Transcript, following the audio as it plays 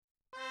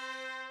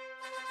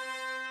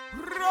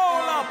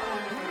Roll up,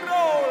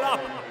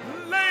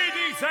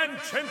 ladies and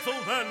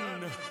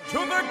gentlemen, to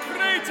the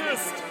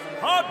greatest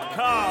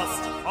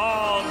podcast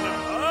on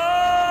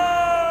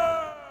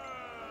earth.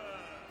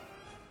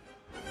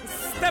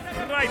 Step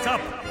right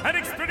up and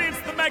experience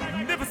the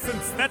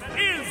magnificence that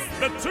is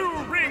the Two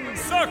Ring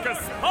Circus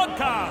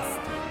podcast.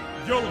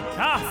 You'll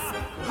gasp,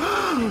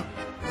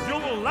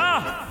 you'll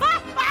laugh,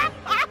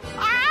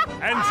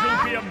 and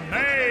you'll be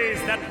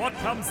amazed at what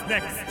comes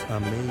next.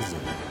 Amazing.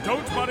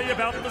 Don't worry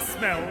about the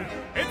smell.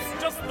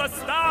 It's just the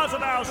stars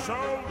of our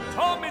show,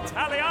 Tom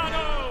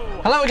Italiano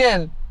Hello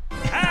again.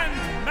 and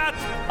Matt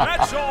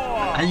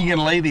Bradshaw. Are you going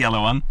to leave the other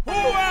one?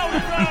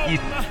 Welcome.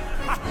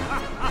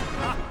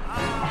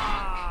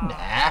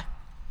 Nah.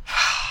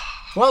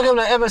 Welcome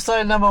to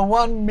episode number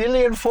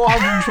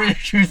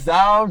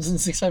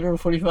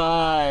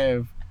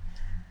 1,422,645.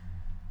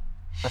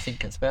 I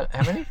think that's about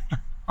how many?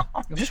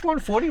 Just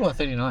 140 or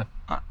 139?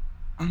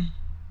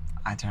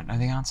 I don't know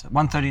the answer.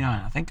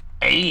 139, I think.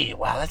 Hey,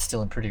 wow, that's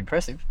still pretty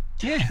impressive.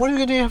 Yeah. What are we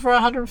going to do for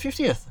our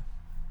 150th?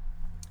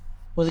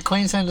 Will the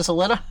Queen send us a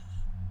letter?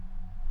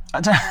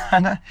 I don't,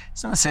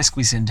 it's not a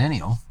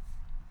sesquicentennial.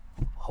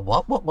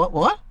 What?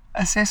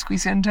 A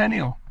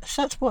sesquicentennial.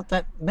 That's what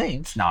that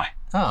means? No.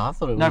 Oh, I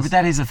thought it was... No, but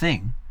that is a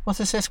thing. What's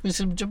a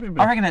sesquicentennial?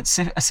 I reckon it's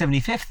a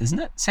 75th, isn't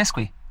it?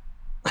 Sesqui.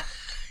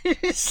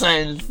 You're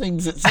saying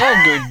things that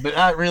sound good but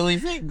aren't really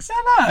things.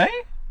 No.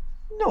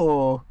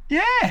 No.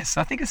 Yes,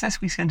 I think a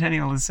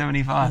sesquicentennial is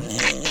 75.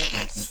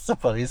 It's the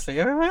funniest thing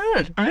I've ever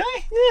heard.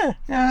 Really? Yeah.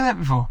 Never heard that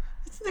before.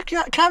 It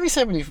can't be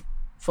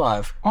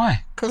 75.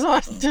 Why? Because I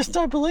just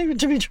don't believe it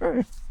to be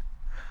true.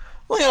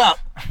 Look it up.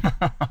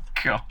 Oh,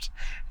 God.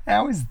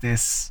 How is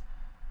this?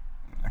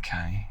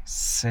 Okay.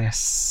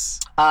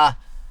 Sesqui.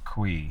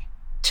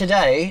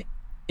 Today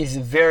is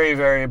a very,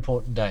 very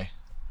important day.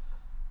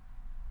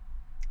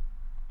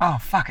 Oh,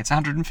 fuck. It's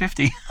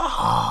 150.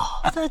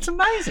 Oh, that's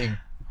amazing.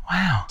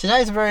 Wow.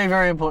 Today's a very,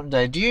 very important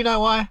day. Do you know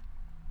why?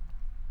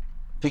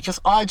 Because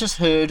I just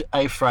heard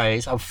a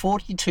phrase. I'm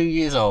 42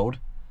 years old,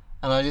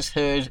 and I just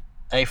heard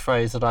a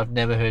phrase that I've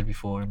never heard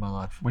before in my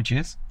life. Which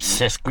is?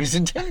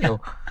 Sesquicentennial.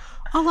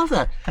 I love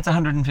that. That's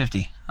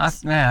 150.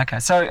 Yeah, okay.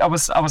 So I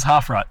was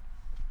half right.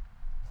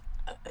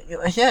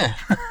 Yeah.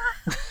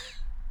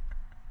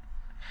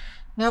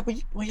 Now,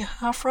 were you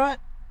half right?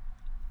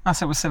 I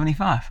said it was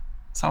 75.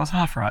 So I was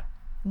half right.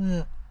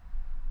 Yeah.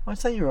 I'd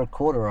say you were a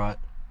quarter right.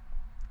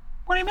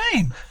 What do you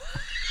mean?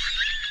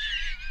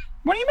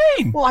 What do you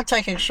mean? Well, I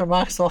take extra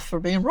marks off for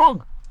being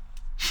wrong.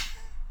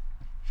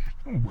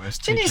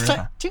 Worst Didn't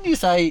teacher ever. you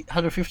say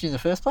 150 in the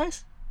first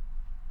place?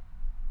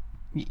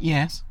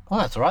 Yes. Oh,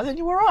 that's all right. Then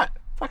you were right.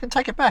 Fucking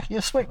take it back.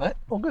 You're sweet, mate.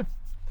 All good.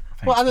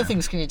 Thanks, What other man.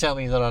 things can you tell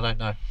me that I don't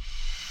know?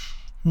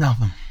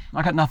 Nothing.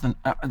 I got nothing.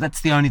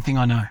 That's the only thing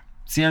I know.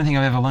 It's the only thing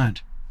I've ever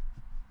learned.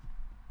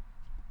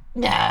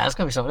 Nah, it's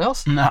going to be something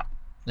else. No.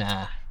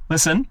 Nah.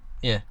 Listen,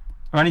 Yeah.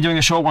 we're only doing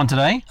a short one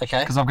today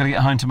Okay. because I've got to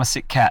get home to my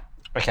sick cat.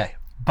 Okay.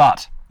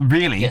 But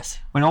really, Yes.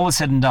 when all is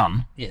said and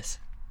done, Yes.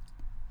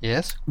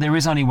 Yes? there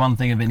is only one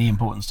thing of any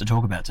importance to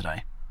talk about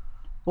today.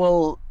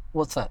 Well,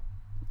 what's that?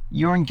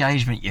 Your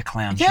engagement, you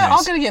clown Yeah, I'm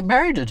shoes. going to get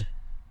married.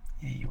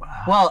 Yeah, you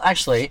are. Well,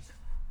 actually,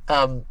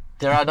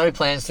 there are no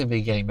plans to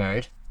be getting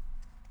married.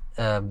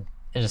 In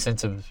a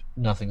sense of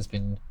nothing's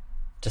been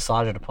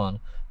decided upon.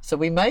 So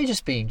we may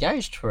just be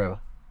engaged forever.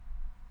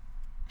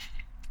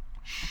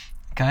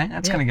 Okay,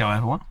 that's Yeah. going to go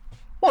over well.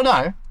 Well,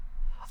 no.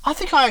 I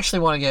think I actually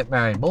want to get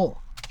married more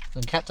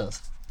than Kat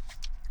does.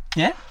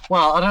 Yeah?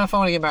 Well, I don't know if I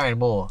want to get married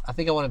more. I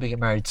think I want to get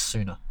married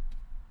sooner.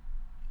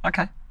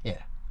 Okay. Yeah.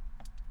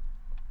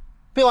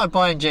 Be like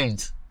buying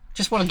jeans.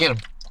 Just want to get them.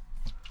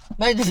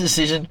 Made the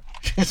decision.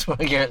 Just want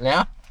to get it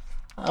now.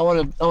 I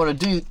want to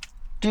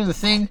do the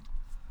thing.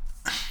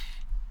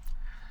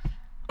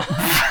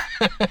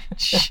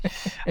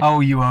 Oh,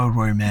 you old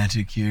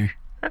romantic, you.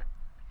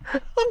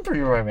 I'm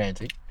pretty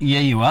romantic. Yeah,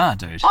 you are,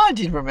 dude. I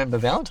did remember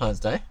Valentine's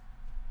Day.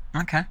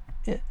 Okay.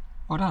 Yeah.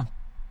 Well done.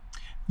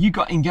 You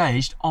got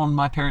engaged on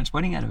my parents'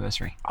 wedding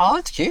anniversary. Oh,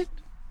 that's cute.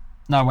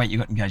 No, wait, you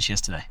got engaged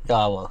yesterday.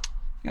 Oh, well.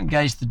 You got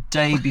engaged the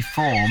day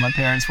before my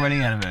parents'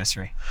 wedding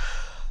anniversary.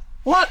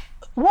 What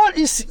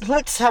is...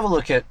 Let's have a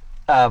look at...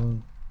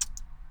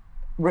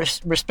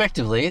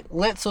 respectively,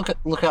 let's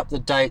look up the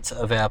dates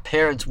of our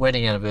parents'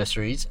 wedding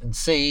anniversaries and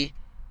see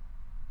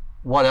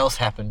what else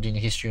happened in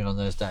history on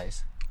those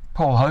days.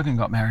 Paul Hogan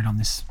got married on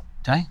this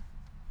day.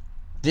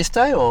 This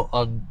day or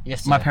on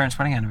yesterday? My parents'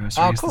 wedding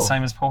anniversary Oh, is cool. the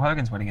same as Paul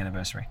Hogan's wedding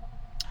anniversary.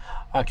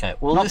 Okay,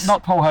 well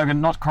Not Paul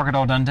Hogan, not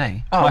Crocodile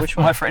Dundee. Oh, which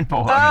one? My friend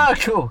Paul Hogan. Ah,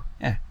 cool.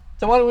 Yeah.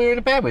 The one we were in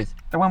a band with.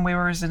 The one we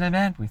were in a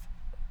band with.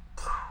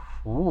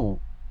 Ooh.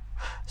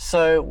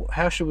 So,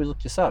 how should we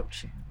look this up?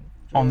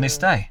 On this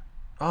day.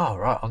 Oh,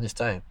 right, on this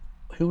day.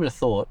 Who would have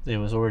thought there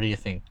was already a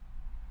thing?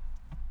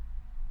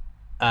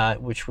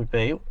 Which would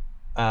be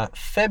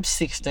Feb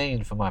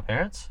 16 for my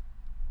parents.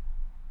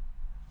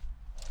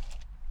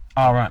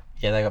 Oh, right.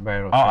 Yeah, they got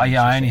married on Oh, Feb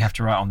yeah, I 16. only have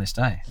to write on this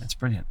day. That's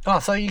brilliant. Oh,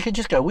 so you could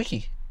just go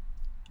wiki.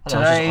 And I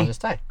was just Today on this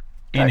day.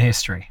 in Go.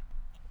 history.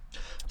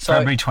 So,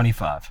 February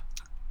 25.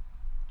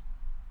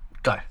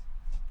 go.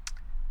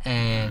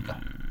 And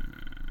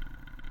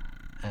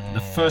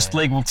The first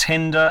legal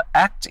tender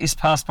act is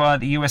passed by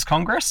the US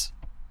Congress,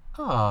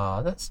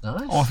 oh, that's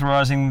nice.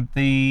 authorising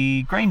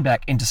the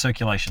greenback into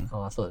circulation.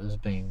 Oh, I thought it was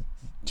being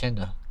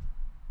tender.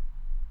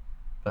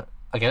 But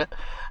I get it.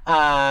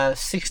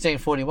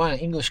 1641,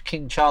 English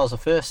King Charles I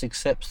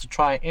accepts the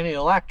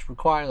Triennial Act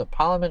requiring that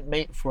Parliament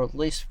meet for at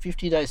least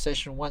 50-day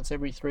session once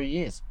every 3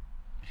 years.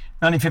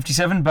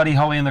 1957, Buddy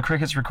Holly and the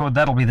Crickets record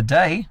That'll Be the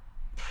Day.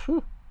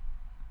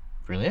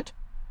 Brilliant.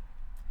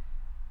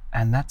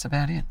 And that's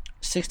about it.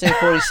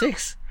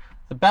 1646,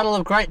 the Battle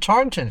of Great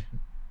Torrington,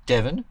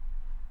 Devon,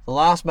 the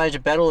last major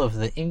battle of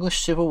the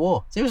English Civil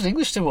War. There was an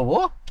English Civil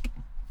War?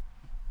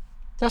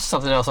 That's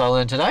something else I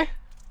learned today.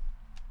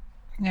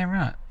 Yeah,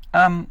 right.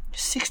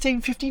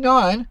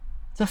 1659,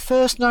 the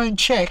first known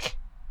cheque,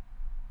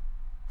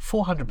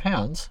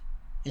 £400.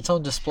 It's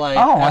on display.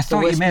 Oh, at I the thought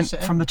you meant Westminster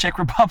from the Czech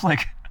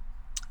Republic.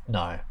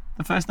 No,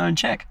 The first known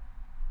cheque.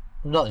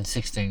 not in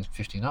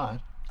 1659.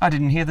 I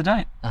didn't hear the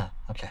date. Ah,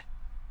 okay.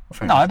 Well,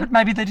 fair No, enough. but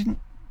maybe they didn't.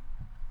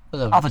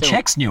 Well, Other there-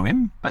 Czechs knew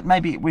him, but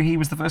maybe he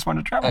was the first one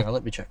to Hang travel. on,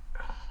 let me check.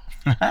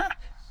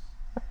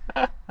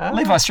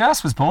 Levi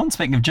Strauss was born,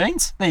 speaking of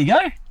genes. There you go.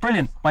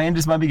 Brilliant. My end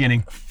is my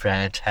beginning.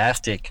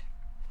 Fantastic.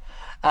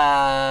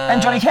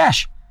 And Johnny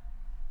Cash.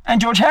 And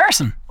George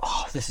Harrison.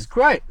 Oh, this is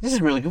great. This is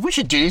really good. We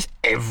should do this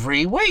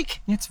every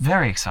week. It's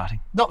very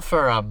exciting. Not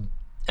for our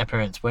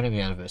parents' wedding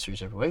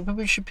anniversaries every week, but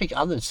we should pick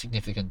other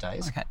significant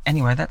days. Okay.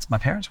 Anyway, that's my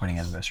parents' wedding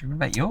anniversary. What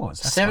about yours?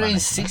 That's what I need to know.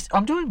 1760.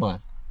 I'm doing mine.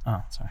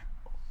 Oh, sorry.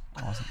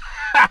 I wasn't.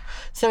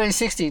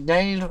 1760.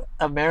 Native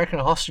American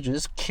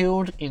hostages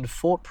killed in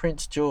Fort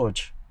Prince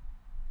George,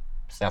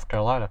 South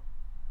Carolina.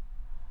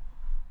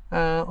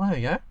 Well, there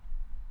we go.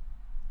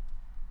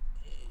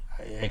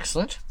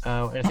 Excellent.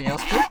 Anything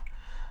else good?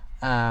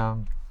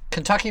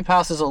 Kentucky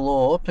passes a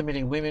law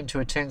permitting women to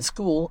attend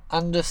school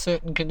under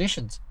certain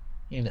conditions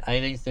in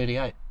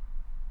 1838.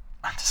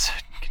 Under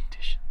certain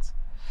conditions.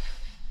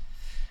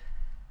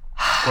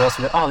 What else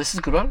we got? Oh, this is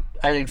a good one.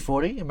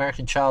 1840,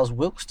 American Charles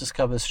Wilkes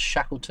discovers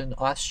Shackleton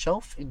Ice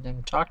Shelf in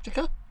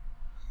Antarctica.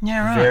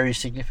 Yeah, right. Very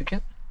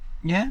significant.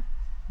 Yeah.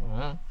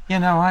 Wow. Yeah,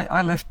 no,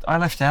 I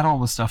left out all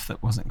the stuff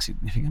that wasn't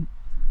significant.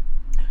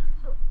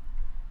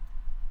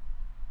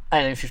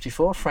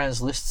 1854,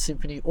 Franz Liszt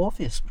Symphony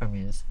Orpheus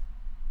premieres.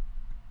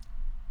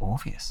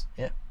 Orpheus.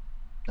 Yeah.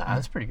 No,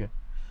 that's pretty good.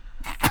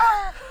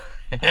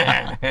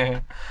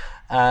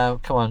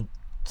 Come on.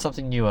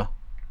 Something newer.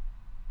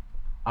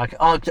 Okay.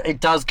 Oh, it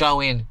does go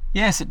in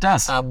Yes, it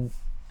does.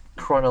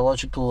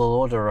 chronological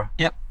order.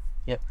 Yep.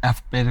 Yep.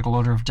 Alphabetical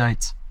order of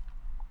dates.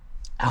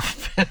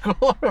 Alphabetical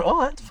order. Oh,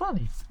 that's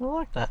funny. I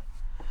like that.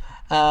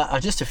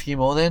 Just a few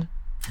more then.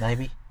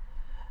 Maybe.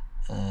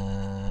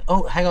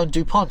 Oh, hang on.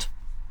 DuPont.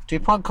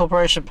 DuPont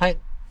Corporation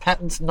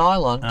patents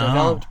nylon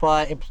developed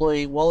by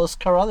employee Wallace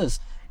Carruthers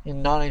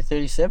in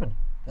 1937.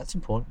 That's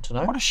important to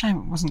know. What a shame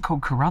it wasn't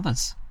called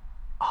Carruthers.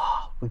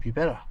 Would be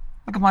better.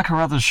 Look at my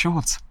Carruthers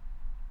shorts.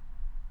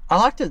 I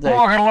liked it Oh, though.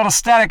 I got a lot of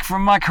static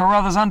from my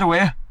Carruthers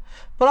underwear.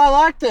 But I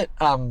like that.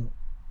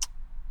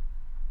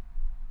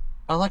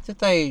 I like that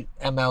they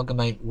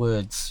amalgamate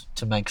words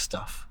to make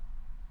stuff,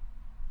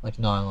 like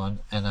nylon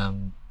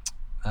and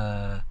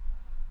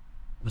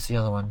what's the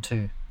other one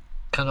too?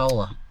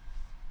 Canola.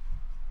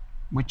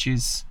 Which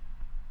is...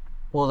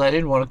 Well, they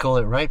didn't want to call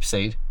it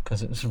rapeseed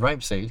because it was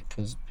rapeseed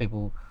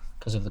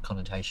because of the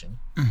connotation.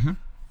 Mm-hmm.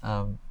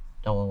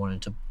 No one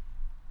wanted to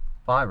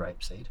buy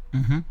rapeseed,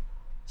 Mm-hmm.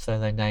 so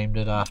they named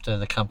it after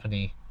the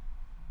company,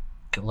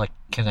 like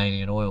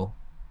Canadian Oil.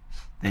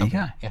 There you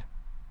go. Yeah.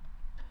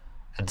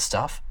 And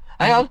stuff.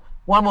 Hang on,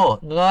 one more.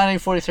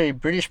 1943,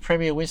 British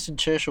Premier Winston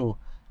Churchill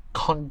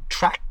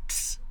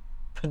contracts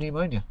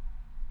pneumonia.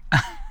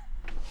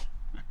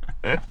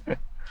 Oh,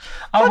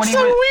 That's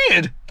so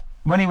weird.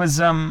 When he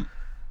was...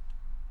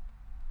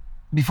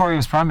 Before he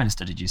was Prime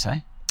Minister, did you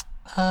say?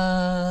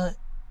 No,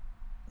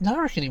 I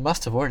reckon he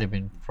must have already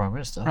been Prime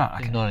Minister Right,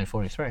 okay. in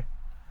 1943.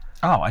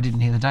 Oh, I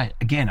didn't hear the date.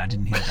 Again, I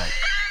didn't hear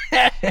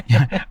the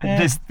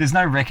date. There's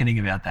no reckoning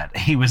about that.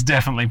 He was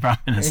definitely Prime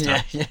Minister.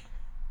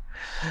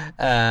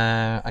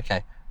 Yeah.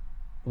 Okay.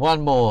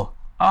 One more.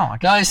 Oh,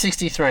 okay.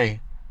 1963.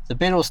 The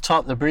Beatles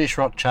top the British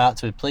rock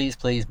charts with Please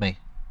Please Me.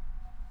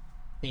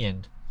 The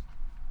end.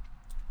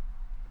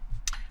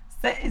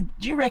 Do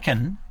you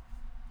reckon...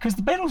 Because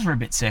the Beatles were a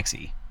bit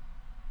sexy.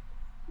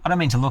 I don't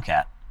mean to look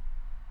at.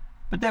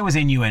 But there was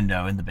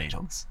innuendo in the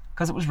Beatles.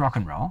 Because it was rock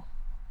and roll.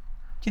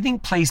 Do you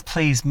think Please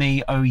Please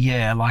Me, oh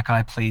yeah, like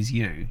I please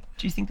you?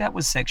 Do you think that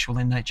was sexual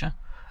in nature?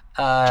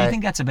 Do you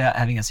think that's about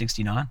having a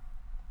 69?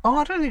 Oh,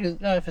 I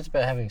don't know if it's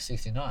about having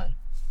 69.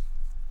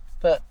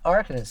 But I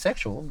reckon it's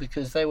sexual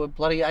because they were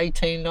bloody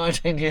 18,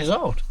 19 years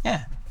old.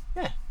 Yeah.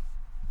 Yeah.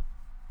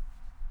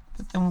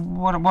 But then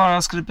what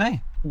else could it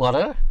be?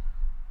 What?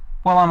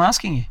 Well, I'm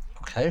asking you.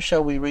 Okay,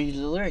 shall we read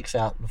the lyrics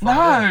out? And No.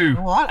 find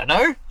out? Oh, I don't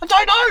know. I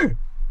don't know.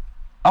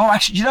 Oh,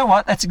 actually, you know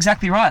what? That's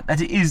exactly right.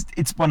 It's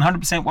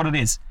 100% what it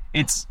is.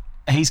 It's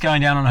he's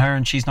going down on her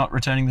and she's not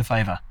returning the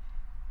favour.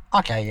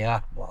 Okay,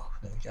 yeah. Well,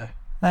 there we go.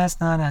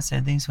 Last night I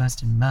said these words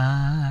to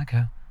my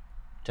girl.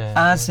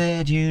 I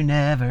said you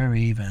never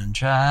even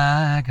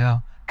try.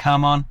 Go,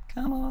 come on,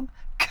 come on,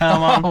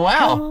 come on.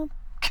 Wow.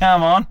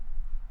 Come on,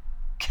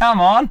 come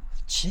on.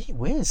 Gee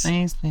whiz.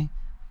 Please, please.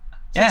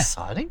 That's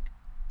exciting.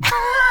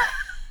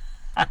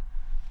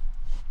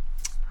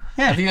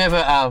 Yeah. Have you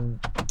ever have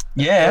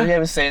you Yeah,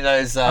 ever seen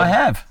those I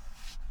have.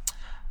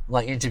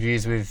 like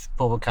interviews with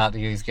Paul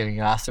McCartney who's getting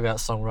asked about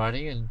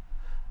songwriting, and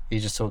he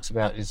just talks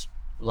about his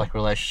like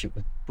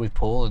relationship with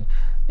Paul, and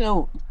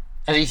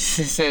and he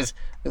says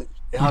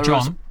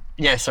John?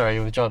 Yeah, sorry,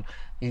 with John.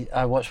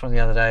 I watched one the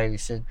other day, and he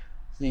said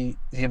the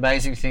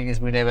amazing thing is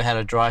we never had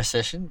a dry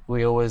session.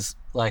 We always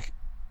like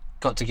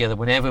got together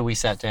whenever we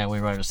sat down. We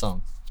wrote a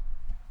song,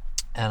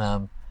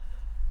 and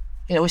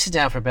we sit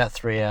down for about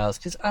 3 hours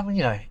because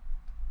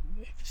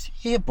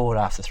you get bored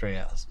after 3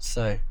 hours,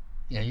 so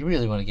you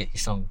really want to get your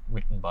song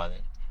written by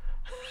then.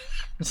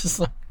 It's just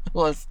like it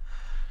was.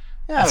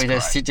 Yeah, we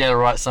just sit down and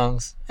write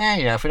songs,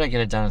 and if we don't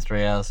get it done in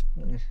 3 hours,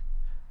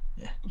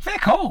 Very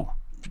cool.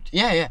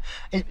 yeah.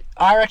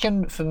 I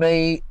reckon for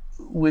me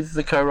with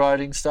the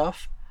co-writing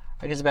stuff,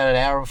 I think it's about an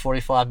hour and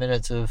 45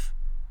 minutes of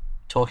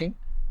talking,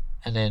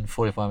 and then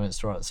 45 minutes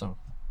to write the song.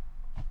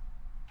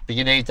 But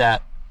you need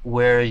that.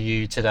 Where are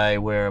you today?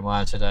 Where am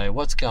I today?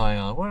 What's going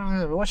on?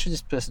 What should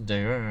this person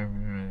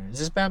do? Is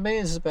this about me?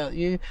 Is this about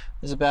you? Is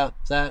this about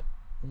that?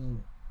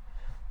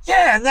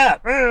 Yeah, and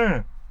that.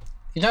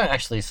 You don't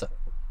actually.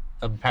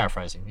 I'm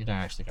paraphrasing. You don't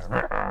actually go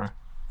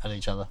at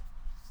each other.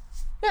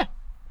 Yeah.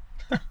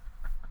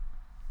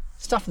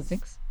 Stuff and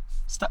things.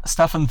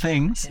 Stuff and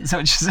things. Is that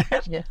what you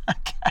said? Yeah.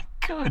 Okay,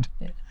 good.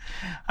 Yeah.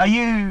 Are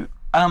you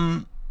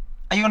on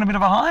a bit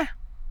of a high?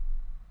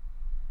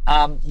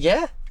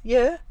 Yeah.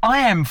 I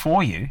am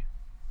for you.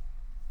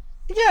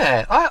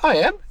 Yeah, I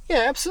am.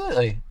 Yeah,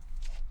 absolutely.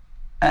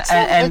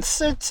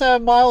 It's a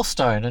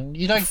milestone, and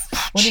you don't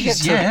when you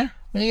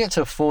get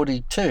to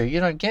 42, you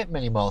don't get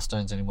many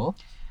milestones anymore.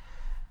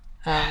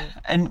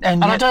 And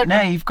yet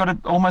now you've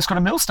almost got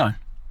a millstone.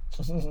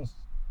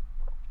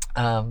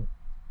 I'm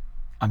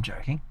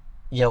joking.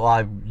 Yeah, well,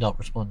 I'm not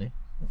responding.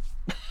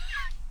 In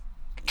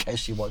case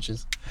she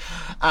watches.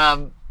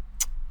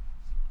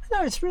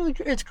 No,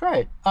 it's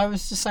great. I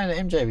was just saying to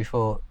MJ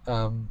before.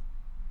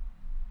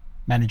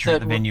 Manager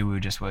at the venue we were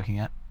just working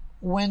at.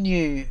 When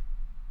you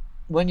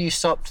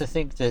stop to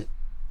think that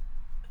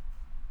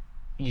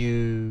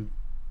you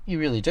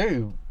really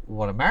do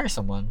want to marry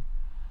someone,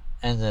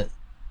 and that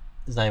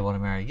they want to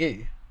marry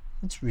you,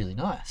 it's really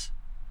nice.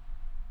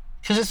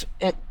 Because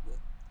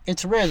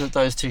it's rare that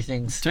those two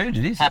things Dude,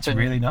 it is. happen It's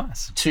really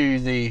nice. to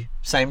the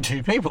same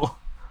two people.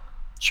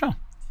 Sure.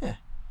 Yeah,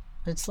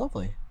 it's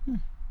lovely.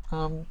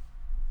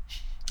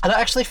 And I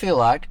actually feel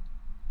like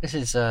this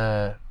is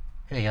here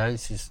you go.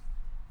 This is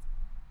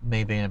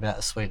me being about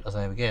as sweet as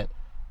I ever get,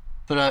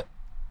 but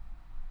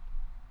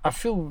I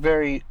feel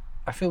really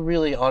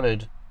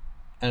honoured,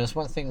 and it's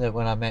one thing that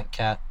when I met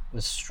Kat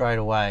was straight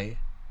away.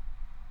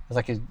 It was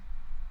like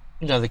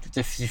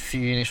the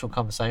few initial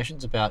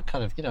conversations about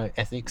kind of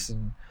ethics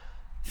and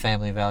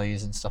family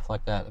values and stuff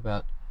like that.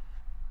 About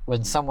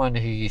when someone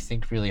who you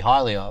think really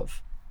highly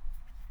of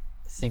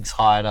thinks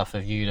high enough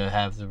of you to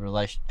have a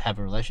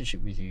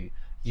relationship with you,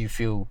 you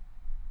feel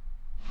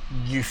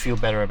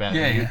better about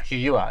who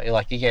you are. You're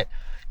like you get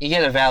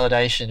a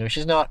validation, which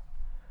is not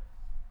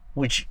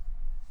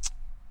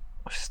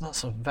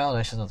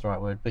validation is not the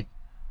right word, but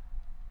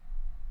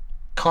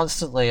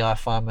constantly I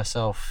find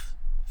myself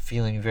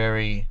feeling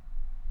very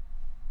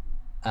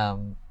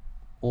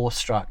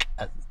awestruck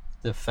at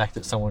the fact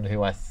that someone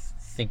who I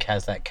think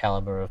has that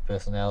caliber of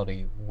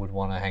personality would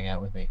want to hang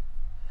out with me.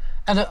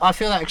 And I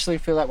actually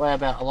feel that way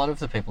about a lot of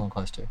the people I'm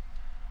close to.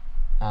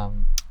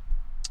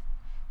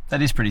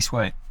 That is pretty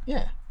sweet.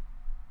 Yeah.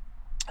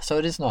 So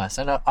it is nice,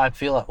 and I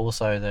feel like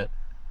also that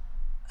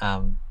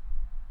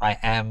I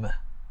am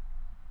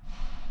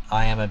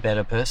a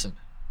better person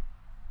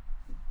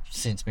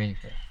since meeting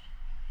her.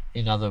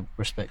 In other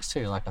respects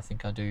too, like I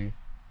think I do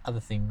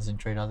other things and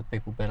treat other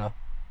people better.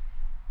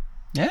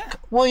 Yeah.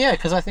 Well, yeah,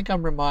 because I think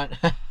I'm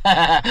reminded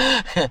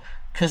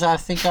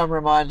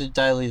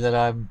daily that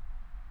I'm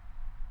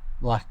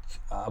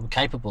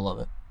capable of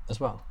it as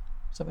well.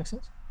 Does that make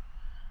sense?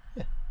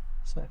 Yeah.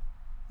 So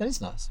that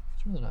is nice.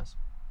 It's really nice.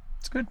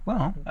 It's good.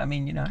 Well, I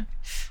mean,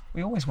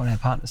 we always want our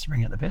partners to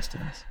bring out the best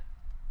in us.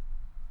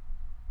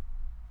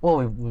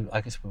 Well,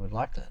 I guess we would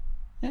like that.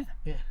 Yeah.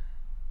 Yeah.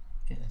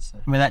 Yeah. So.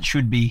 I mean, that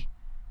should be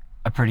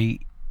a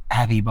pretty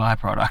happy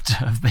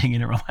byproduct of being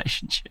in a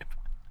relationship.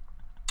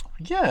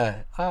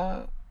 Yeah.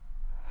 I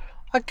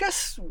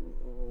guess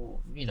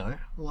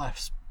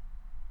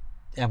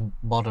our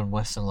modern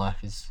Western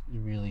life is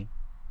really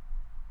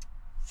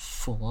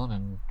full on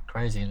and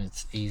crazy, and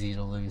it's easy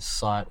to lose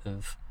sight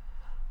of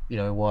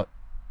what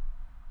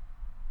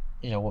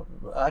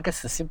I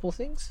guess the simple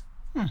things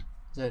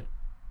that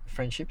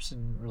friendships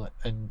and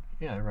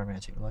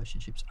romantic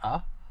relationships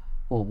are,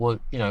 or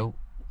what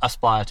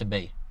aspire to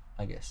be,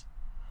 I guess.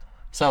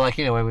 So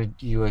when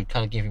you were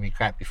kind of giving me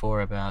crap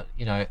before about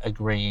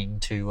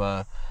agreeing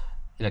to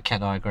Kat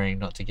and I agreeing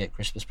not to get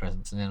Christmas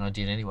presents, and then I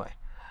did anyway.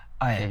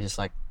 Oh, yeah. You're just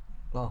like,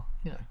 well,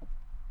 you know,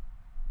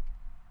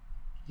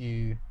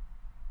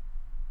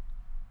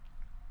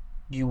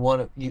 you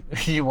want to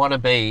you want to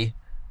be.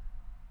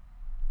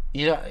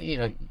 You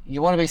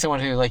want to be someone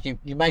who like you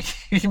make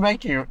you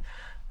make your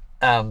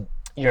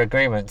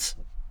agreements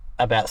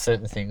about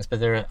certain things,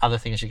 but there are other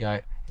things you go,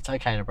 it's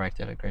okay to break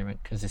that agreement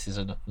because this is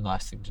a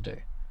nice thing to do.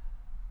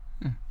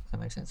 Does that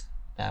make sense?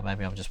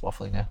 Maybe I'm just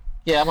waffling now.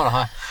 Yeah, I'm on a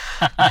high.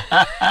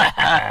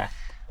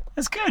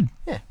 That's good.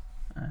 Yeah.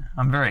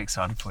 I'm very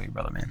excited for you,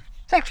 brother man.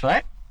 Thanks,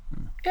 mate.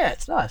 Yeah,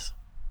 it's nice.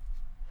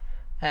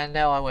 And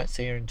now I won't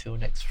see her until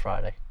next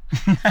Friday.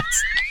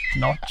 That's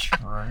not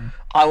true.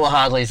 I will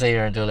hardly see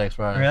her until next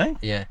Friday. Really?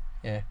 Yeah.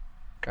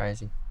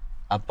 Crazy.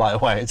 By the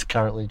way, it's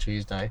currently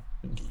Tuesday.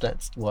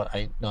 That's what,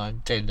 8,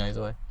 9, 10 days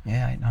away.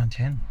 Yeah, 8, 9,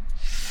 10.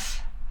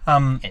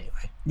 Anyway.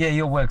 Yeah,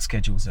 your work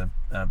schedules are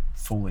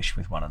foolish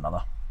with one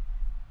another.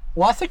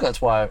 Well, I think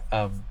that's why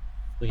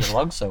we get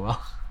along so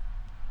well.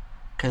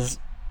 Because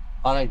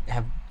I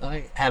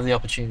don't have the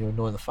opportunity to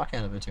annoy the fuck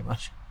out of her too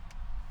much.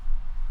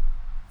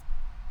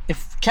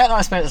 If Kat and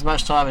I spent as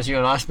much time as you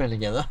and I spent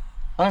together,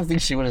 I don't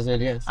think she would have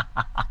said yes.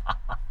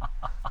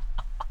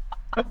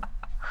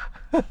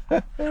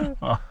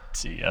 Oh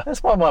dear.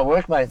 That's why my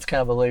workmates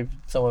can't believe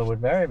someone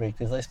would marry me,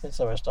 because they spend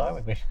so much time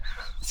with me.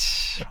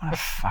 What a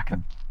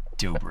fucking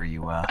dilbry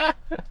you are.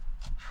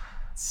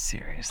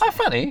 Seriously. I'm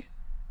funny.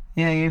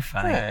 Yeah, you're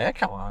funny. Yeah,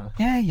 come on.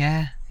 Yeah.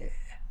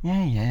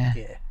 Yeah.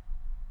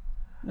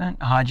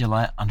 Don't hide your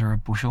light under a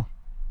bushel.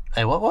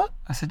 Hey, what?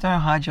 I said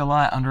don't hide your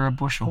light under a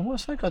bushel. Well,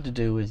 what's that got to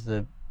do with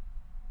the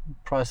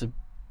price of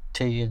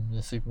tea in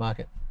the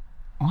supermarket?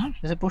 What?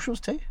 Is it Bushell's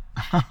tea?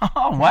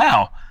 Oh,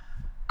 wow.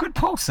 Good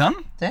pull,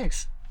 son.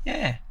 Thanks.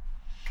 Yeah.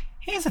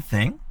 Here's the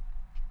thing.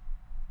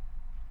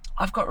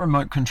 I've got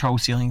remote control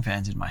ceiling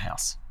fans in my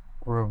house.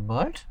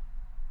 Remote?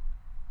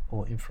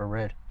 Or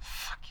infrared?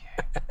 Fuck you.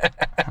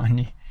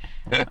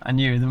 I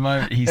knew the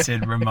moment he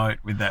said remote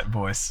with that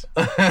voice.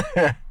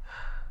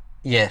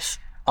 Yes.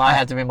 I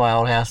had them in my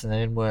old house and they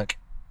didn't work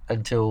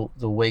until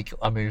the week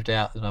I moved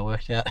out, and I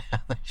worked out how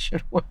they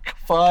should work.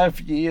 5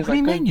 years. What do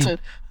you mean?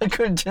 I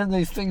couldn't turn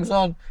these things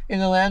on in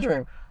the lounge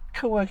room.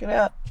 Couldn't work it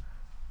out.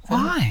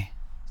 Why?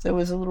 There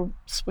was a little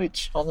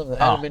switch on them that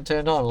hadn't been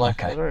turned on,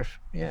 like okay. on the roof.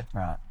 Yeah.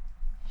 Right.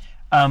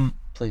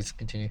 Please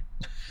continue.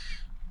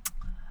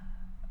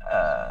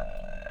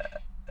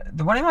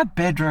 The one in my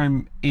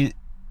bedroom is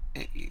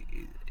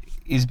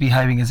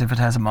behaving as if it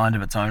has a mind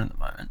of its own at the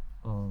moment.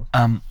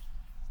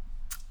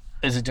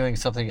 Is it doing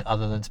something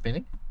other than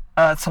spinning?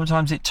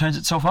 Sometimes it turns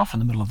itself off in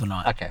the middle of the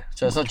night. Okay,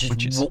 so it's not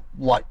just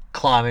like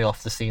climbing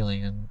off the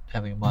ceiling and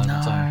having a mind of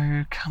its own.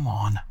 No, come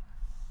on.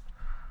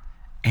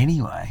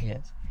 Anyway.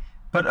 Yes.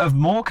 But of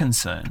more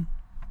concern,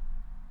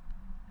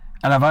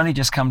 and I've only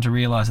just come to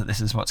realise that this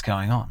is what's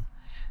going on,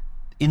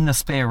 in the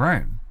spare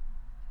room,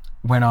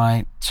 when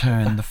I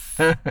turn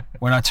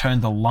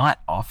the light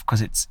off,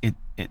 because it's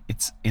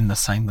in the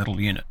same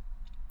little unit,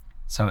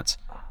 so it's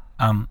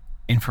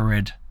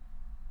infrared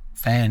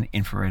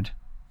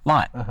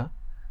light.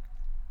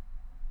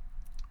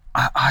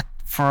 I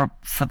for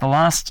the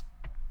last,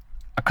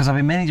 because I've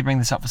been meaning to bring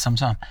this up for some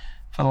time,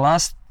 for the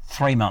last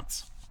 3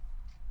 months.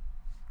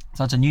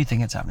 So it's a new thing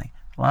that's happening.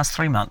 The last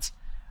 3 months,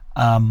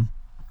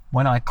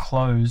 when I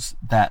close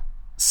that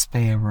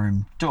spare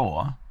room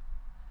door,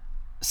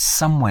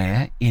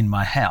 somewhere in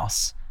my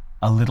house,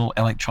 a little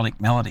electronic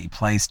melody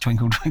plays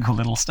Twinkle Twinkle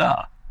Little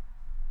Star.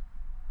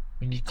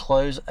 When you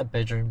close a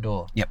bedroom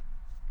door? Yep.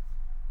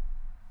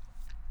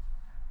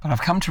 But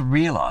I've come to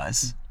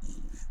realise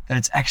that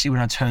it's actually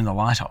when I turn the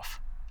light off.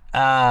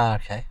 Ah,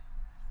 okay.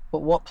 But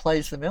what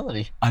plays the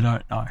melody? I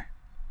don't know.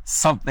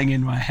 Something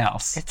in my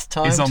house It's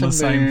time is on to the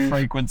same move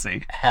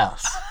frequency.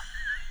 House.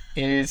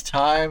 It is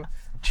time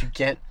to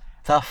get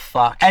the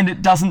fuck And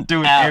it doesn't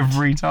do it out.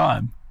 every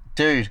time.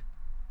 Dude,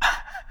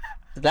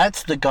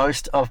 that's the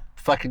ghost of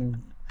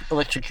fucking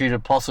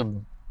electrocuted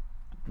possum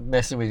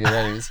messing with you,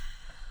 that is.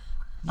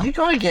 You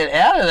gotta get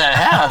out of that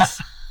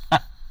house.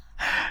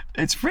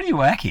 It's pretty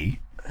wacky.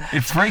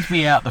 It freaked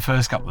me out the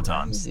first couple of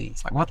times. Crazy.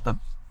 It's like, what the...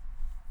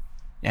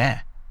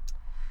 Yeah.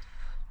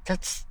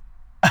 That's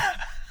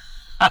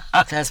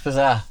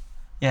bizarre.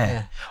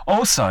 Yeah.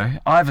 Also,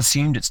 I've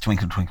assumed it's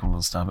Twinkle Twinkle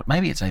Little Star, but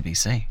maybe it's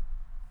ABC.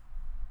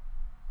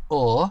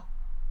 Or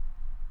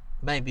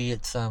maybe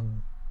it's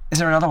Is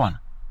there another one?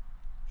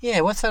 yeah,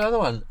 what's that other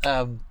one?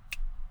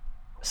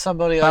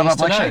 Somebody I Blah, used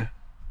blah, to Black know. Sheep.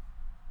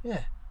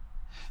 Yeah.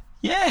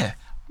 Yeah.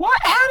 What?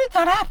 How did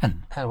that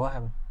happen? What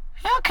happened?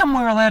 How come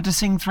we're allowed to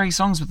sing 3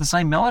 songs with the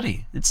same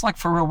melody? It's like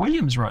Pharrell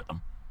Williams wrote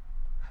them.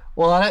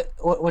 Well, I don't.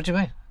 What do you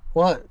mean?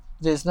 Well,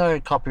 there's no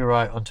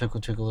copyright on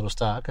Twinkle Twinkle Little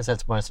Star because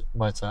that's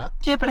Mozart.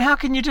 Yeah, but how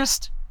can you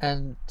just...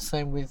 And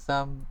same with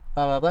Blah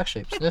Blah Black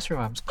Sheep. Nursery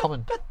rhymes,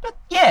 common,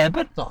 Yeah,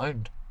 but not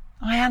owned.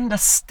 I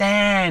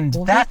understand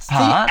Well, that that's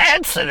part. the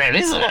answer then,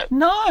 isn't it?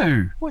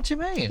 No. What do you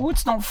mean? Well,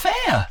 it's not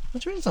fair.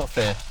 What do you mean it's not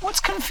fair? What's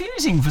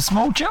confusing for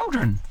small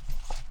children?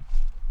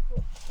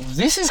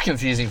 This is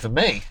confusing for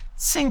me.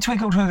 Sing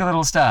Twinkle Twinkle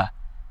Little Star.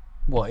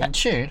 What, in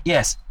tune?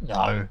 Yes.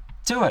 No.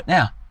 Do it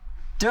now.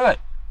 Do it.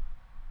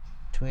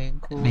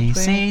 Twinkle, B,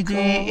 C, D,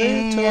 twinkle,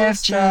 E, little F,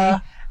 G,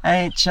 star.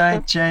 H, I,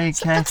 J,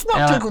 K, That's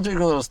not L. Twinkle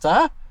Twinkle Little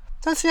Star.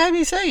 That's the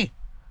ABC.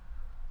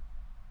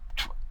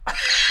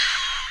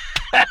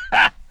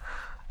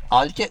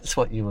 I get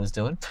what you was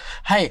doing.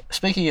 Hey,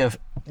 speaking of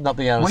not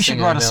being able to We sing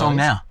should write any a song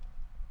melodies-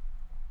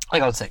 now.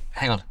 Hang on a sec.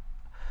 Hang on.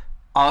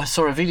 I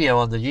saw a video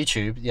on the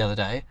YouTube the other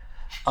day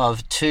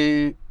of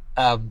two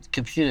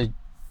computer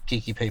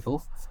geeky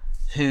people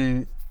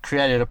who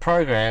created a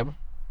program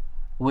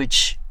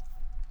which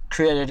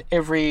created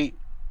every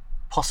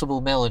possible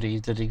melody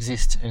that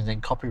exists and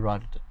then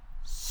copyrighted it.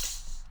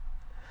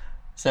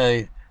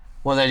 So,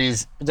 what that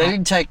is, they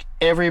didn't take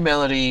every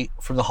melody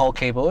from the whole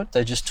keyboard.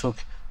 They just took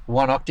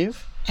one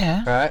octave,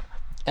 Yeah. right,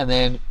 and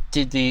then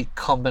did the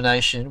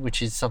combination,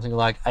 which is something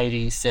like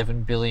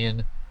 87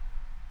 billion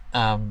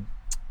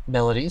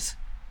melodies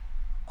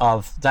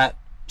of that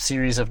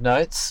series of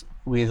notes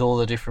with all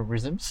the different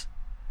rhythms,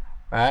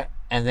 right,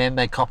 and then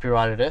they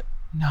copyrighted it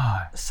No.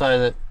 so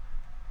that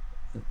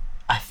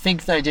I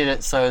think they did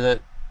it so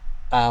that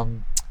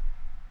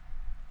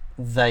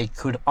they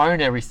could own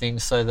everything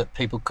so that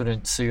people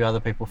couldn't sue other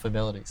people for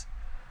melodies.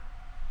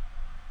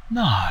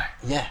 No.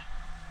 Yeah.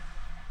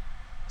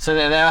 So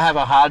they now have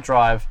a hard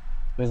drive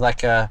with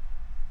like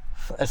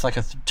it's like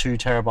a 2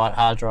 terabyte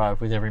hard drive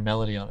with every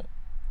melody on it.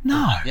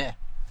 No. Yeah.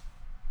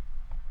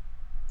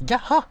 Yeah,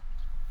 huh?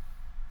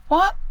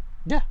 What?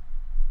 Yeah.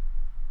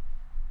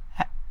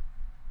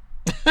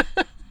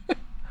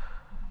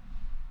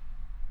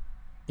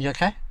 You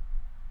okay?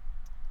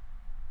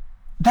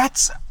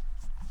 That's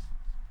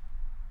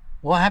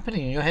What's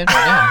happening in your head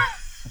right now?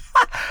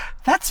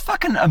 that's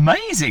fucking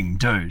amazing,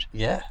 dude.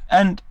 Yeah.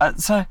 And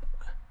so,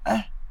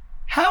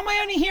 how am I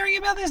only hearing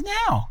about this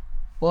now?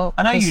 Well,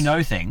 I know you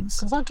know things.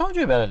 because I told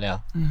you about it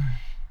now.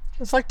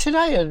 It's like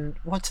today and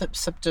what's it?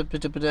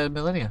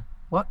 Millennia.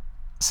 What?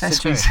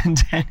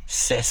 Sesquicentennial.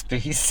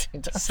 Cespies.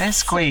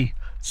 Sesqui.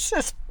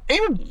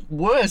 Even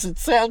worse, it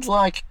sounds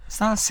like It's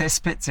not a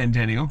cesspit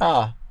centennial.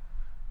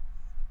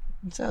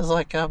 it sounds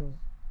like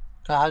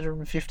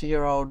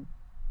 150-year-old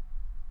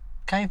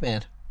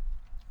caveman.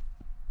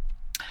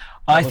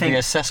 I That would think be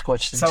a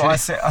Sasquatch. so. I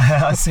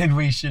said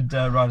we should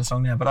write a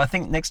song now, but I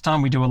think next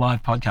time we do a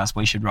live podcast,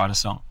 we should write a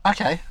song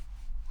Okay,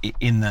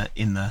 in the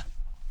in the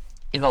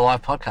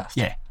live podcast.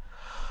 yeah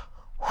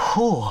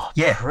Whew,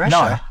 yeah pressure.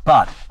 no.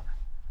 But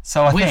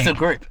so I With think the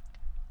group.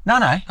 no.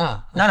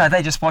 Oh, No,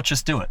 they just watch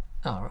us do it,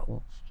 oh, right,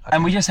 well,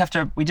 and we just have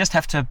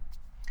to.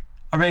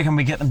 I reckon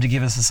we get them to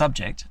give us a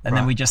subject, and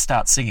then Right. we just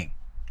start singing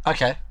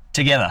okay.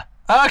 together.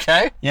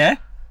 Okay. Yeah.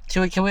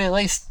 Can we at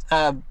least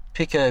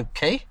pick a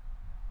key,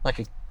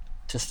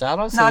 to start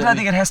on? No, I don't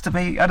think it has to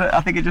be.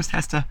 I think it just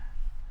has to.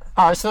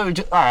 All right, all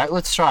right.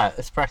 Let's try it.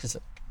 Let's practice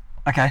it.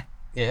 Okay.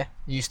 Yeah,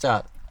 you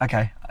start.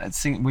 Okay.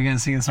 We're going to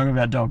sing a song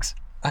about dogs.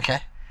 Okay.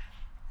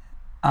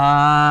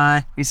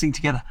 We sing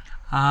together.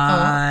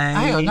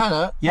 Hang on,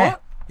 no. Yeah.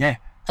 What? Yeah.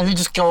 And then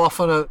just go off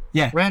on a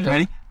Yeah. random.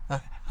 Ready?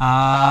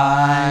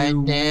 I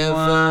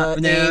never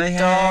eat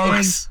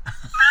dogs.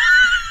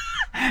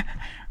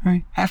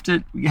 We have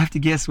to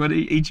guess what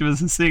each of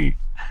us is singing.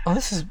 Oh,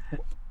 this is.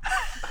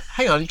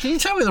 Hang on, can you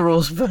tell me the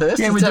rules first?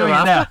 Yeah, we're instead of doing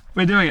it now. after?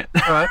 We're doing it.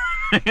 All right.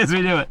 Yes,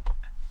 we do it.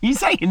 You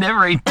say you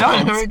never eat I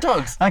dogs. never eat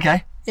dogs.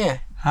 Okay. Yeah.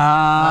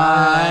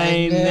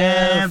 I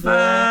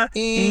never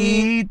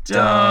eat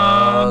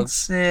dogs'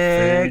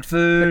 sick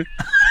food.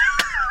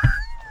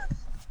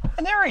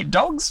 I never eat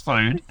dogs'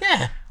 food.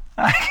 Yeah.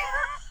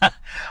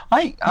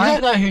 I You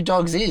don't know who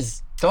dogs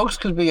is. Dogs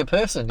could be a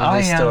person in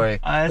this story.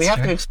 that's We have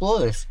true. to explore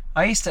this.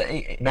 I used to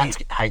eat. Matt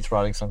hates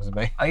writing songs with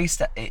me. I used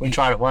to. We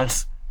tried it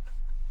once.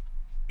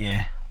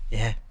 Yeah,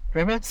 Yeah.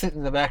 Remember sitting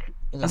in the back?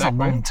 that's a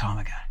long time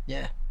ago.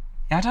 Yeah.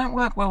 Yeah, I don't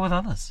work well with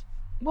others.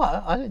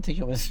 Well, I didn't think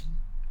it was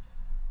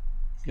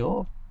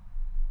your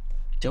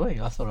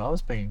doing. I thought I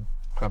was being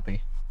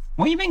grumpy.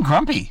 Well, you been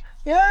grumpy?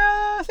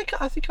 Yeah, I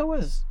think I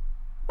was.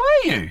 Were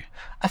you?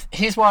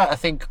 Here's why I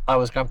think I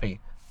was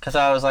grumpy. Because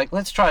I was like,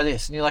 let's try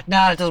this. And you're like,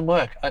 nah, it doesn't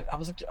work. I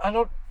was like, I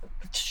don't,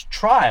 just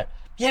try it.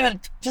 Yeah,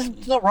 but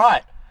it's not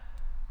right.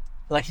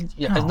 Like,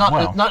 yeah, Oh, not,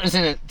 well. not as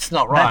in it's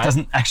not right. That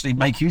doesn't actually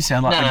make you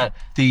sound like No,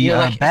 the you're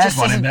like, it bad just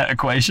one in isn't- that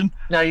equation.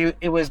 No,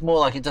 it was more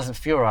like it doesn't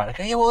feel right.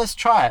 Okay, yeah, well, let's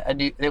try it.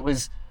 And it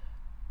was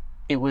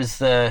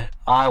the,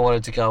 I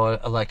wanted to go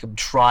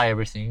try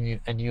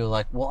everything. And you were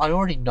like, well, I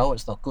already know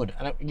it's not good.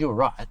 And you were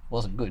right. It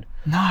wasn't good.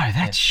 No,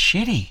 that's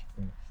shitty.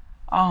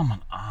 Oh, I'm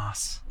an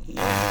ass.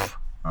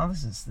 Oh,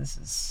 this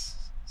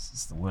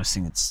is the worst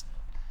thing that's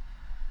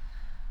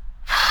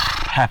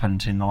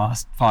happened in the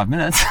last 5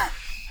 minutes.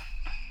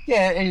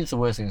 Yeah, it is the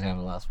worst thing that's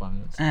happened in the last 5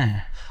 minutes. Eh.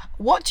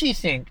 What do you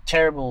think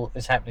terrible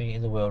is happening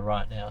in the world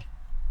right now?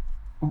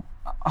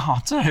 Oh,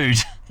 dude.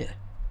 Yeah.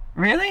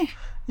 Really?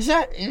 Is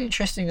that an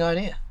interesting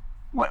idea?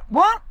 What?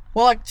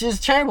 Well,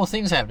 there's terrible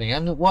things happening,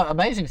 and what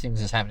amazing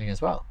things is happening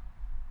as well.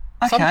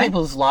 Okay. Some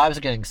people's lives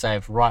are getting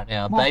saved right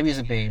now. Well- Babies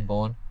are being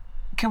born.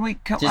 Can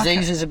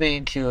Diseases are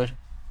being cured.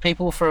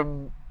 People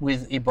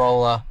with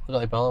Ebola,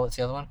 not Ebola, what's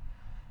the other one?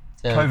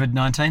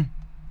 COVID-19?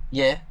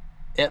 Yeah.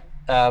 Yep.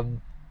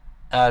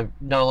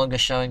 No longer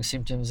showing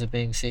symptoms of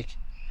being sick.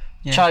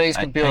 Yeah. Chinese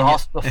can build And a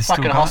yet they've still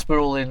fucking got it.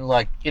 hospital in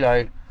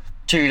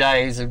 2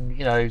 days, and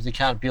they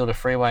can't build a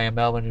freeway in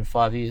Melbourne in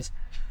 5 years.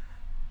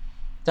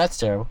 That's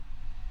terrible.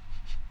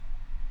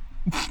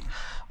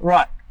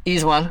 Right,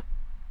 here's one.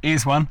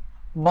 Here's one.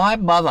 My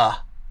mother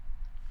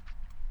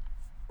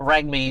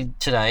rang me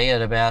today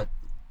at about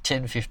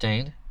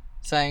 10:15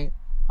 saying,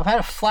 I've had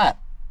a flat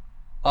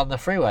on the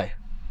freeway.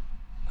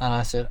 And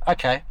I said,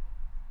 okay.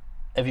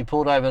 Have you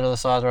pulled over to the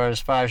side of the road as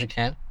far as you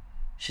can?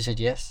 She said,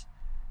 yes.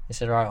 He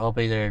said, all right, I'll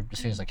be there as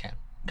soon as I can.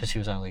 Because she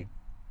was only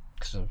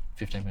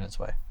 15 minutes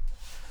away.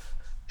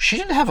 She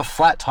didn't have a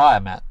flat tyre,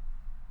 Matt.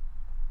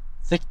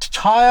 The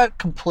tyre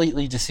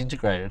completely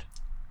disintegrated.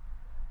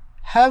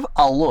 Have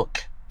a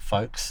look,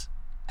 folks,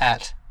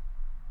 at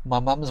my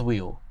mum's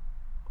wheel.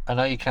 I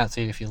know you can't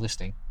see it if you're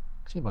listening.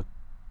 See, my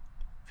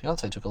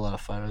fiance took a lot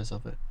of photos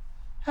of it.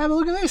 Have a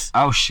look at this.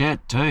 Oh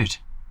shit, dude.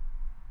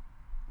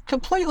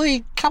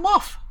 Completely come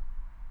off.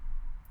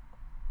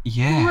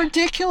 Yeah.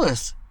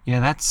 Ridiculous.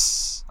 Yeah,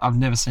 I've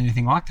never seen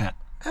anything like that.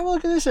 Have a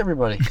look at this,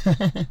 everybody.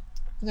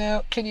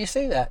 Now, can you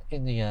see that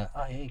in the...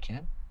 oh, yeah, you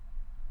can.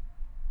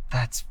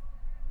 That's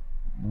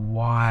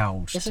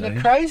wild, Isn't dude.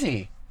 it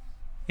crazy?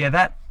 Yeah,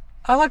 that...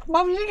 I'm like,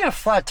 Mum, you didn't get a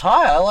flat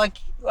tyre. Like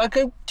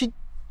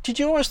did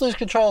you almost lose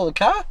control of the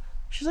car?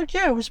 She's like,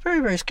 yeah, it was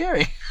very, very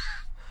scary.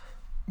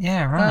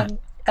 Yeah, right.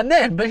 And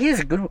then, but here's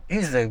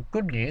the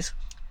good news.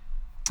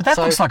 But that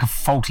So- looks like a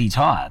faulty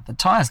tyre. The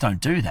tyres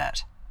don't do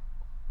that.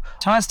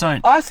 Tyres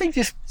don't I think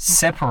this...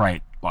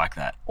 separate like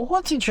that.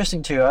 What's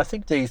interesting too, I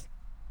think these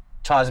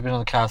tyres have been on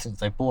the car since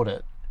they bought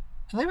it.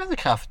 And they've had the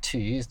car for 2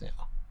 years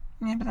now.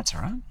 Yeah, but that's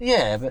all right.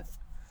 Yeah, but...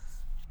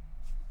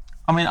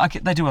 I mean,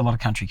 they do a lot of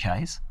country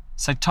Ks,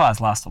 so tyres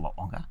last a lot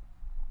longer.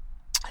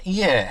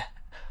 Yeah.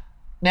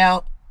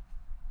 Now,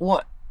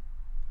 what...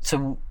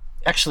 So,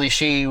 actually,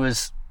 she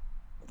was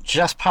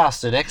just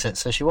past an exit,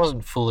 so she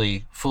wasn't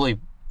fully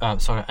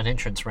an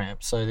entrance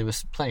ramp, so there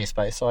was plenty of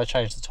space, so I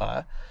changed the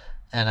tyre.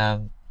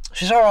 And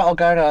she's all right, I'll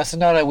go now. I said,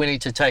 no, we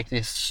need to take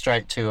this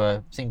straight to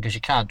a thing, because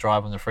you can't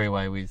drive on the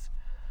freeway with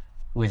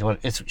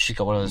she's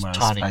got one of those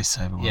tiny... space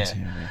saver ones.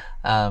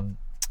 Yeah.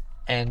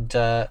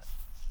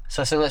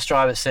 So I said, let's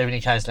drive at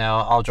 70 k's an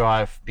hour. I'll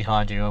drive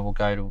behind you, and we'll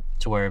go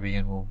to Werribee,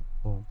 and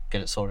we'll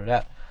get it sorted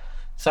out.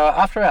 So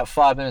after about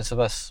 5 minutes of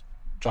us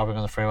driving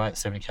on the freeway at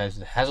 70 k's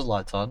with hazard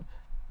lights on,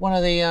 one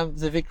of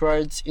the Vic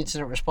Roads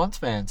incident response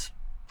vans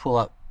pull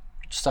up,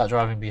 start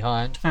driving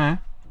behind,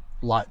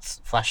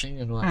 lights flashing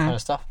and all that kind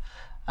of stuff,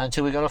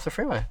 until we got off the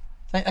freeway.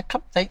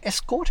 They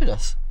escorted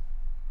us.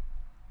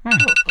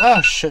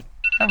 Oh shit!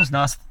 That was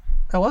nice.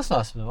 That was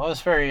nice of them. I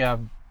was very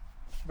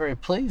very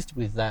pleased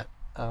with that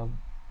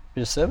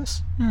bit of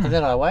service. And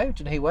then I waved,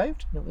 and he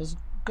waved, and it was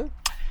good.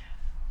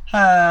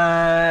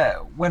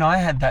 When I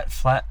had that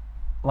flat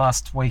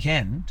last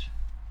weekend,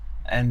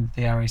 and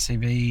the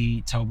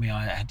RACB told me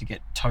I had to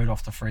get towed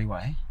off the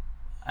freeway,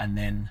 and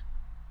then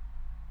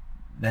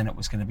it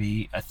was going to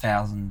be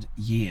 1,000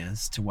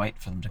 years to wait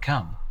for them to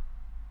come.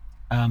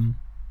 And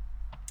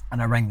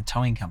I rang the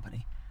towing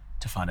company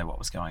to find out what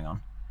was going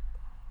on.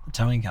 The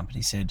towing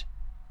company said,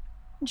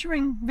 "Did you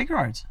ring Vic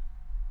Roads?"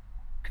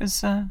 Because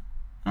so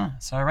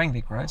I rang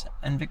Vic Roads,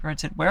 and Vic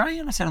Roads said, "Where are you?"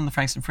 And I said, "On the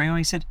Frankston Freeway."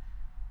 He said,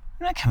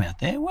 "When I come out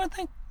there, why'd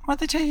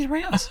they tell you to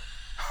ring us?"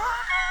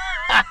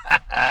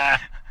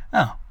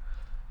 Oh.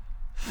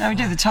 Now we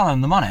do the Tullow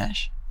and the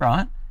Monash,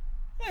 right?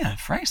 Yeah,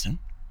 Frankston.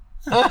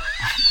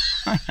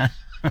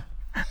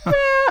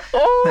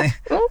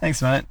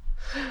 Thanks, mate.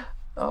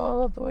 Oh, I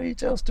love the way you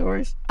tell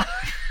stories.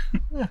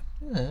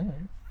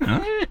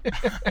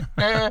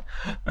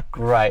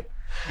 Great.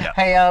 Yeah.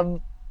 Hey,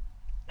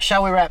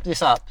 shall we wrap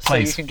this up so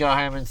Please. you can go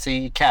home and see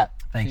your cat?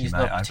 Thank you, who's mate.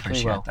 not I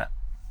particularly appreciate well.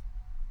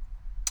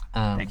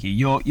 that. Thank you.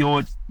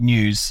 Your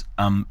news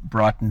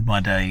brightened my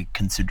day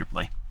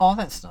considerably. Oh,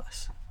 that's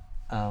nice.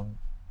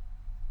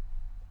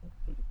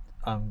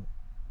 I'm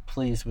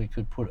pleased we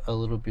could put a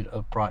little bit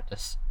of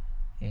brightness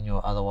in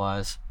your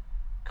otherwise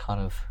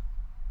kind of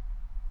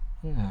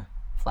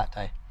flat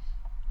day.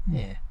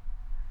 Yeah.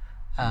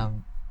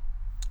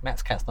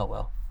 Matt's cat's not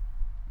well.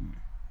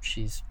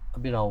 She's a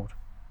bit old,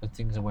 but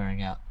things are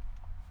wearing out.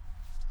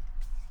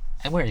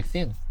 And wearing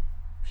thin.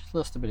 She's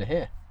lost a bit of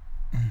hair.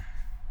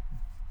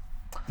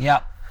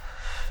 Yeah.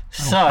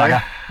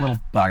 So, Little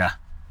bugger.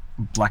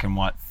 Black and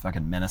white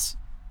fucking menace.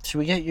 should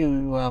we get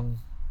you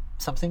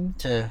something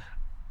to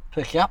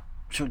perk you up?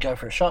 Should we go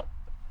for a shot?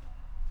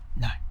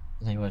 No.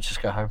 And then you want to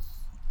just go home?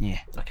 Yeah.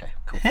 Okay,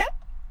 cool.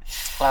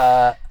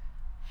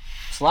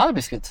 Salada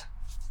biscuits.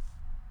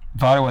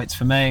 Vitaweights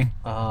for me.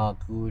 Oh,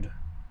 good.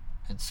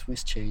 And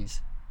Swiss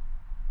cheese.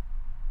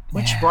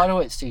 Which Yeah.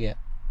 Vitaweights do you get?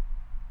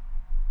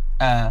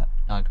 9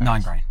 9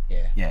 grain. grains.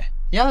 Yeah. Yeah.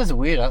 The others are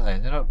weird, aren't they?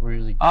 They're not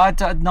really...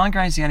 9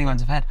 grain's the only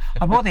ones I've had.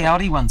 I bought the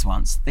Aldi ones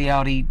once. The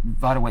Aldi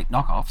Vitaweight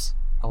knockoffs.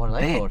 Oh, what are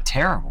they They're called?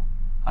 terrible.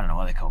 I don't know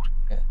what they're called.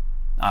 Yeah.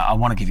 I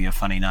want to give you a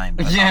funny name.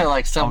 But Yeah,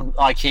 like some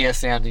IKEA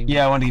sounding...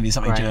 Yeah, I want to give you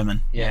something Grain.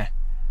 German. Yeah.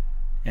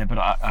 Yeah, but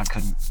I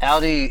couldn't.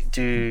 Aldi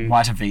do...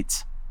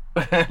 Weiterwitz.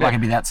 Like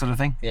it'd be that sort of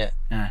thing. Yeah.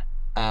 Yeah.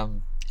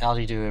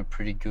 Aldi do a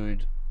pretty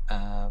good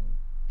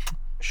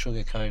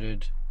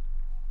sugar-coated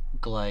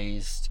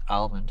glazed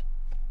almond.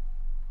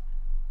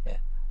 Yeah.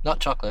 Not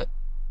chocolate.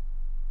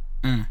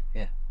 Mm.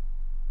 Yeah.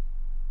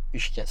 You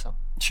should get some.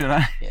 Should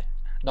I? Yeah.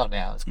 Not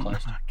now, it's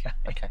closed. Okay.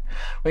 Okay.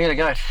 We're going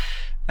to go.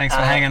 Thanks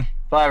for hanging.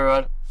 Bye,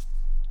 everyone.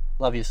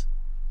 Love yous.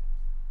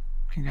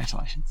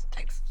 Congratulations.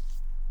 Thanks.